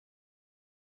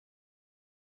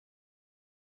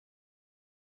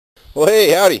Well,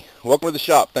 hey, howdy. Welcome to the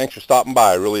shop. Thanks for stopping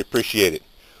by. I really appreciate it.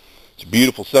 It's a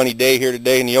beautiful sunny day here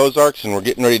today in the Ozarks, and we're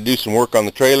getting ready to do some work on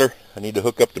the trailer. I need to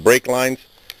hook up the brake lines.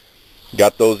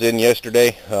 Got those in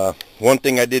yesterday. One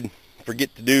thing I did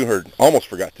forget to do, or almost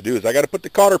forgot to do, is I got to put the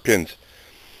cotter pins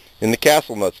in the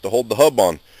castle nuts to hold the hub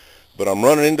on. But I'm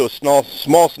running into a small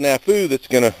snafu that's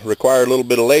going to require a little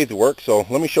bit of lathe work, so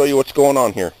let me show you what's going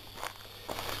on here.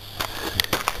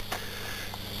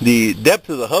 The depth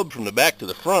of the hub from the back to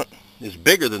the front is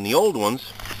bigger than the old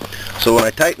ones, so when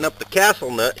I tighten up the castle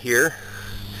nut here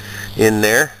in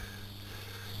there,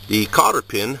 the cotter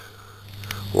pin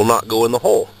will not go in the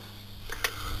hole.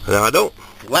 Now I don't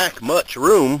lack much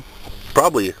room,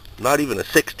 probably not even a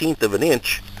 1/16 of an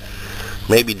inch,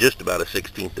 maybe just about a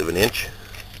 1/16 of an inch.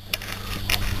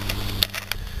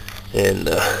 And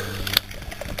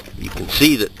you can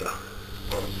see that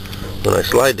when I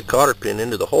slide the cotter pin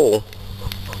into the hole,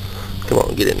 come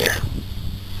on, get in there.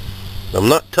 I'm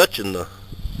not touching the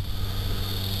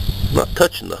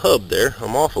hub there.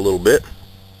 I'm off a little bit.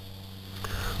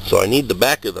 So I need the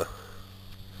back of the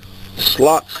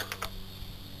slots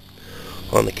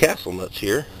on the castle nuts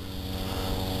here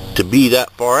to be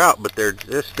that far out, but they're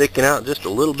sticking out just a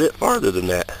little bit farther than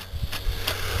that.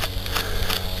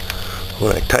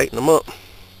 When I tighten them up,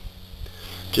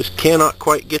 just cannot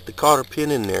quite get the cotter pin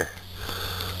in there.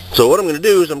 So what I'm going to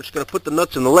do is I'm just going to put the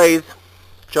nuts in the lathe,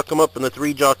 chuck them up in the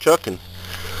 3-jaw chuck, and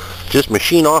just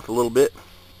machine off a little bit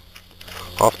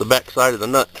off the back side of the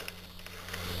nut.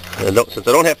 And since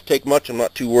I don't have to take much, I'm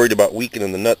not too worried about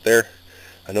weakening the nut there.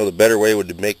 I know the better way would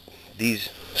to make these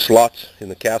slots in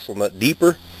the castle nut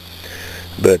deeper,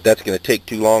 but that's going to take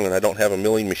too long, and I don't have a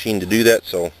milling machine to do that,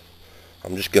 so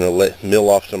I'm just going to mill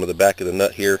off some of the back of the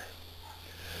nut here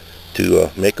to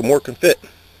make them work and fit.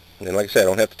 And like I said, I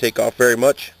don't have to take off very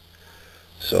much.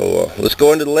 So let's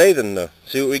go into the lathe and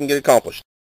see what we can get accomplished.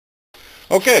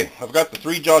 Okay, I've got the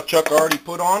 3-jaw chuck already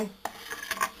put on.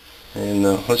 And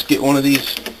let's get one of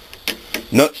these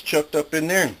nuts chucked up in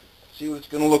there and see what it's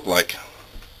going to look like.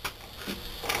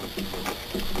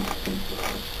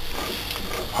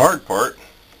 Hard part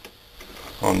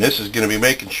on this is going to be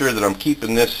making sure that I'm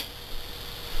keeping this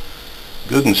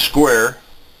good and square,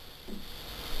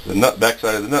 the nut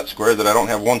backside of the nut square, that I don't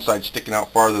have one side sticking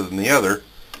out farther than the other.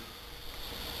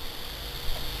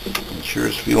 It sure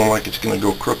is feeling like it's going to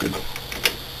go crooked.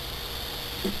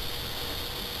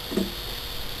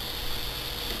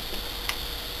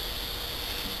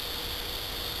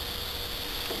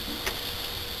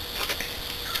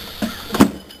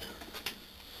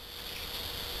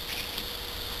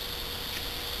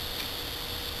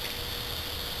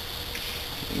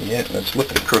 Yeah, that's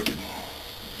looking crooked.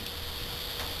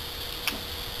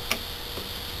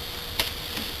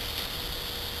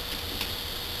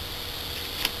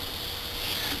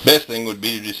 Best thing would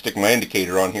be to just stick my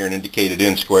indicator on here and indicate it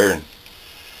in square.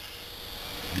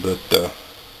 But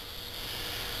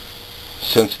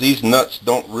since these nuts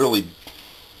don't really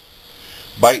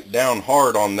bite down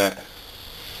hard on that,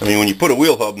 I mean, when you put a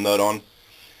wheel hub nut on,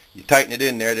 you tighten it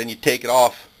in there, then you take it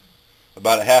off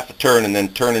about a half a turn, and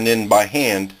then turn it in by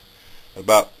hand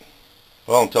about,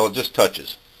 well, until it just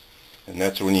touches. And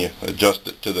that's when you adjust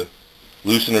it to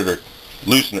loosen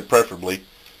it preferably,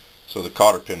 so the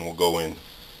cotter pin will go in.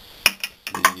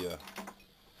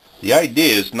 The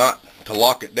idea is not to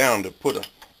lock it down, to put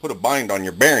a bind on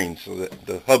your bearings so that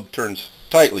the hub turns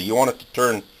tightly. You want it to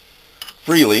turn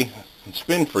freely and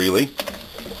spin freely.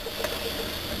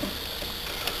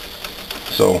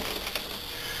 So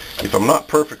if I'm not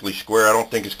perfectly square, I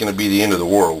don't think it's going to be the end of the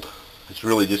world. It's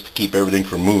really just to keep everything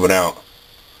from moving out.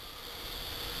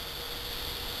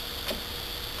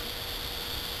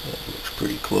 That looks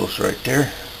pretty close right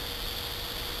there.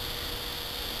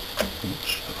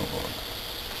 Oops, hold on.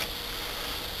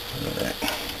 Look at that.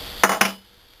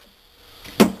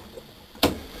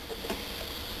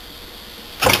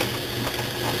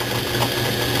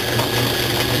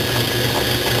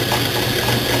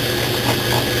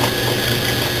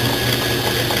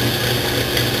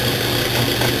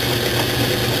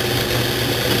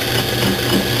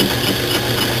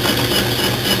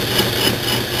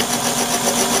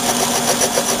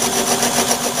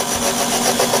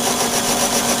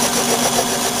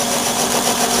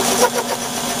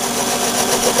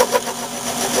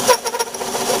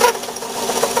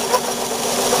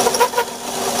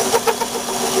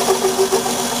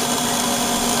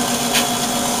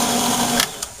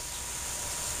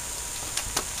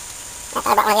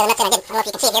 I don't know if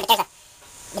you can see it here, but there's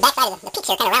the back side of the peaks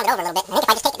here kind of rounded over a little bit. I think if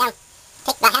I just take it down,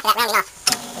 take about half of that rounding off,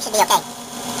 it should be okay.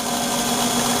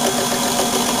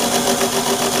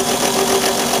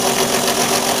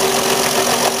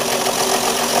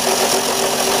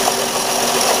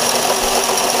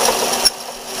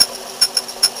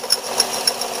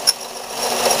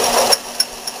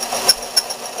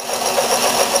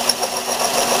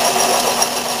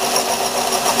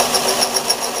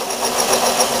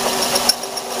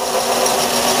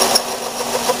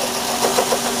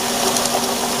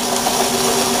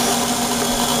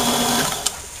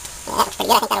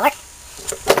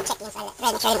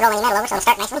 Make sure I didn't roll any metal over, so it'll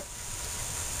start nicely.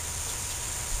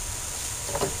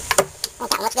 I think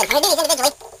that one looks good. I'm going to do these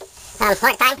individually. One at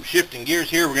a time. Shifting gears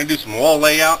here, we're going to do some wall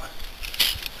layout.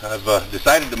 I've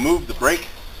decided to move the brake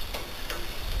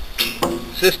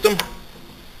system,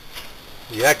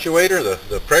 the actuator,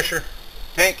 the pressure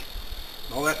tank,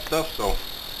 all that stuff, so I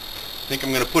think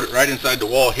I'm going to put it right inside the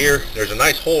wall here. There's a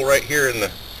nice hole right here in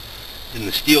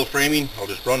the steel framing. I'll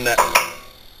just run that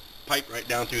pipe right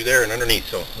down through there and underneath.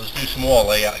 So let's do some wall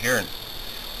layout here and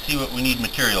see what we need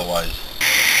material wise.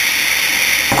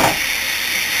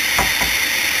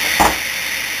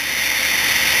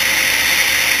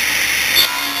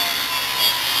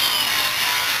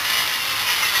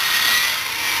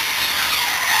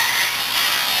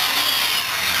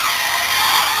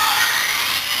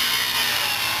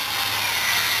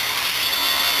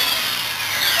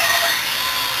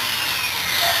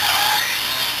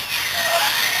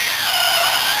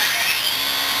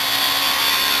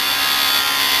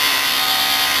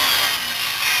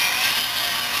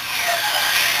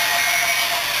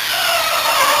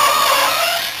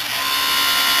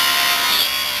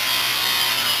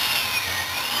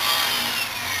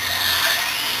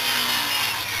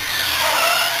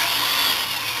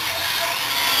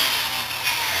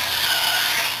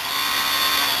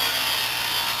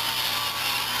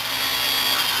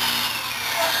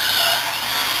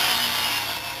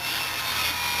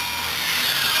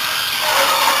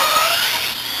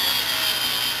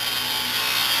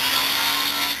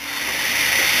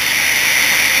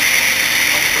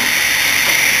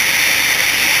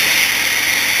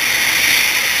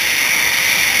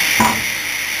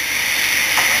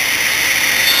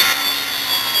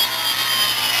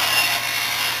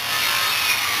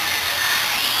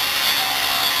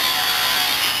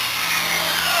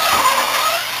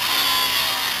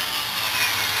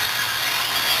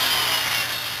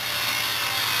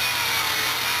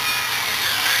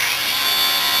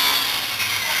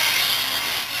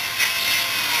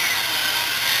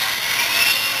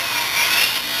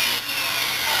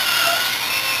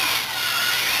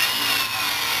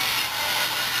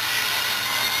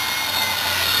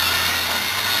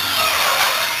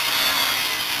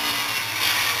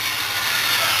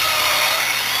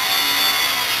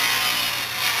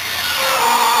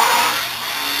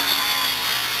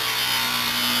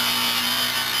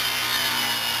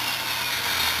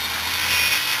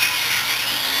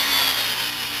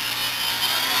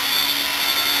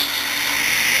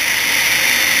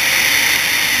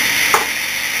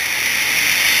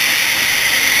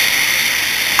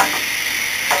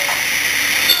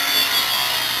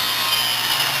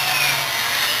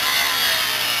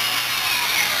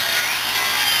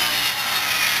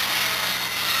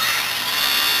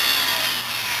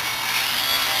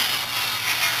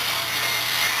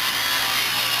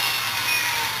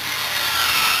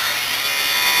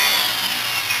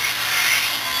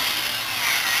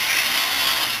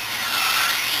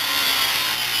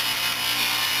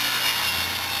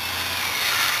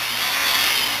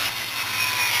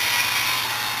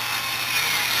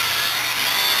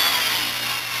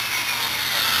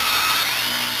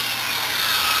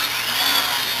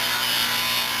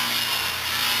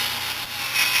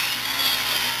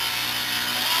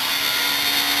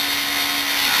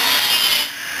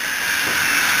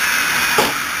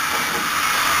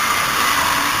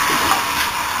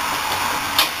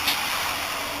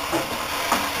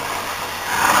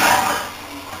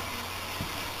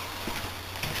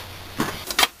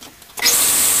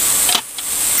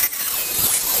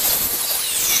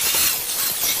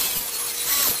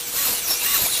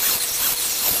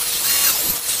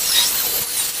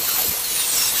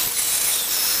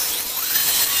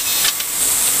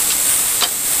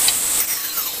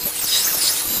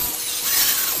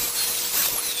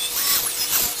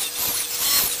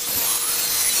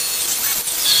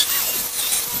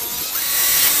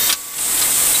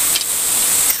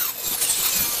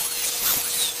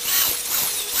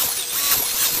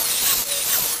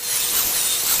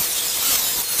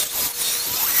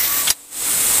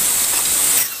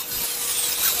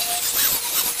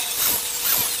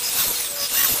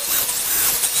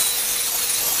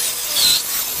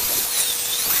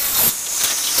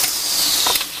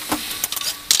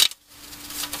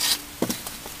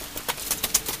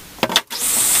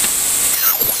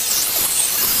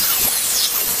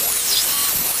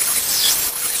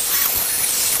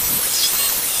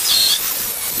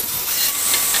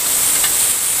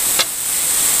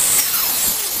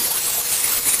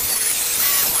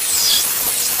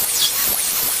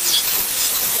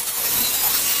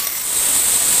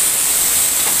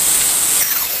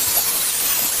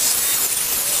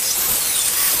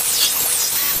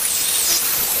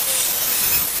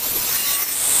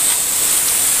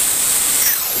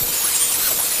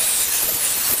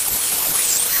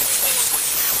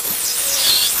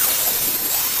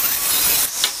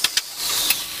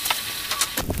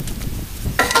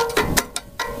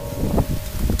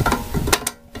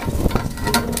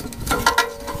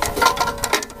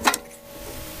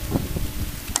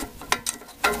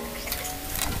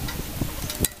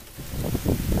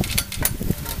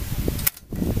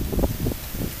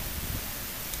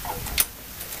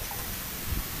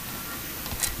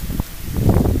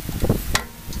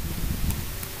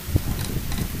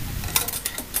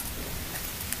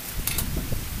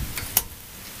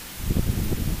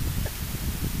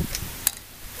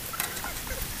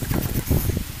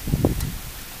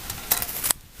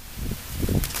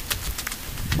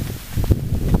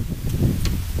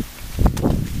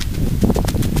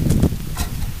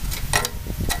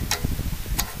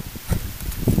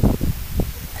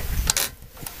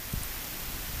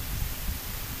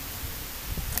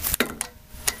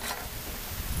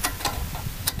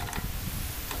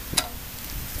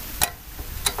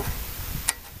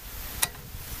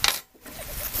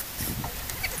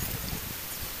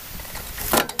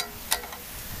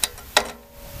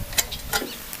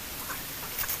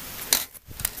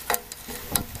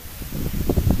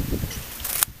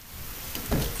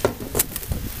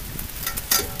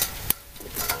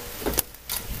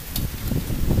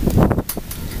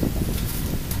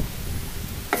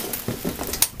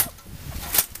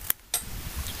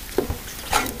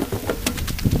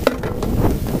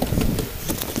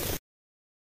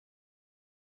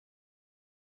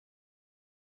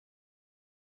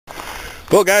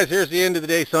 Well guys, here's the end of the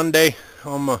day, Sunday.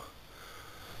 I'm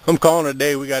calling it a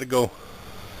day. We got to go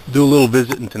do a little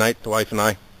visiting tonight, the wife and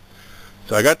I.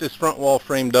 So I got this front wall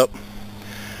framed up.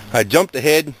 I jumped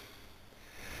ahead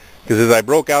because as I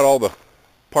broke out all the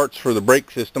parts for the brake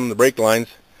system, the brake lines,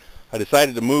 I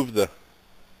decided to move the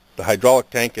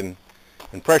hydraulic tank and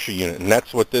pressure unit, and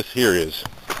that's what this here is.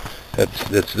 That's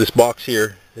this box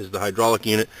here is the hydraulic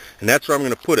unit, and that's where I'm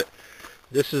going to put it.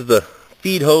 This is the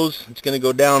feed hose. It's going to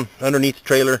go down underneath the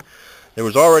trailer. There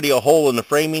was already a hole in the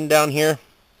framing down here,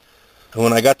 and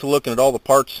when I got to looking at all the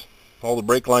parts, all the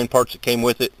brake line parts that came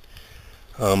with it,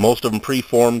 most of them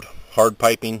pre-formed, hard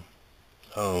piping,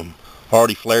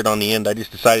 already flared on the end. I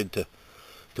just decided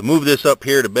to move this up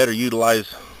here to better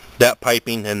utilize that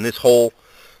piping and this hole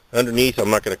underneath.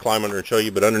 I'm not going to climb under and show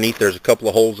you, but underneath there's a couple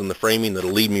of holes in the framing that'll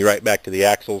lead me right back to the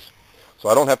axles. So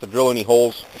I don't have to drill any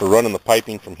holes for running the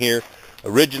piping from here.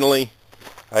 Originally,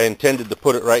 I intended to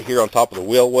put it right here on top of the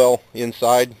wheel well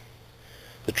inside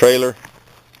the trailer,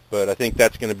 but I think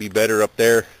that's going to be better up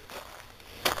there.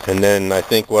 And then I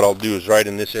think what I'll do is right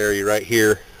in this area right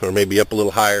here, or maybe up a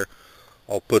little higher,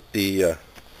 I'll put the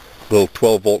little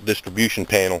 12-volt distribution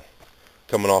panel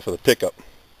coming off of the pickup.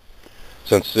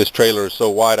 Since this trailer is so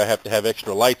wide, I have to have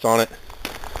extra lights on it.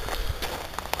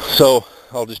 So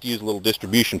I'll just use a little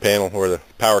distribution panel where the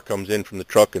power comes in from the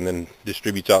truck and then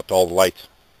distributes out to all the lights.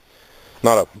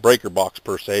 Not a breaker box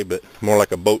per se, but more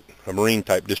like a marine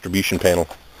type distribution panel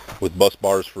with bus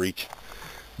bars for each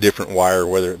different wire,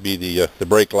 whether it be the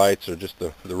brake lights or just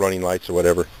the running lights or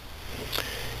whatever.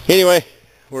 Anyway,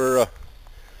 we're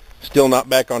still not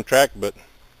back on track, but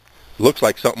looks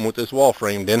like something with this wall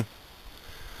framed in.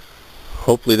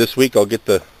 Hopefully this week I'll get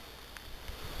the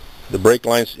brake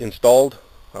lines installed.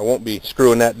 I won't be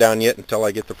screwing that down yet until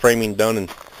I get the framing done,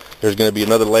 and there's going to be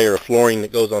another layer of flooring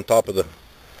that goes on top of the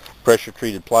pressure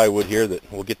treated plywood here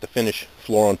that will get the finish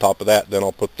floor on top of that. Then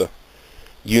I'll put the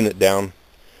unit down,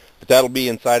 but that'll be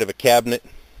inside of a cabinet.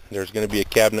 There's going to be a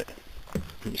cabinet.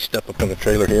 Let me step up on the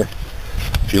trailer here.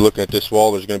 If you're looking at this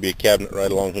wall, there's going to be a cabinet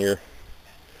right along here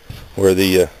where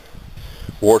the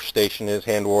wash station is,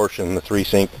 hand wash, and the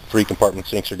three compartment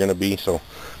sinks are going to be. So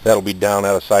that'll be down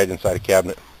out of sight inside a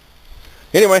cabinet.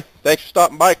 Anyway, thanks for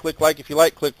stopping by. Click like if you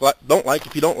like, don't like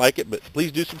if you don't like it, but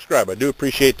please do subscribe. I do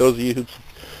appreciate those of you who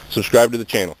subscribe to the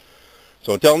channel.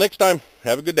 So until next time,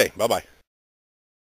 have a good day. Bye-bye.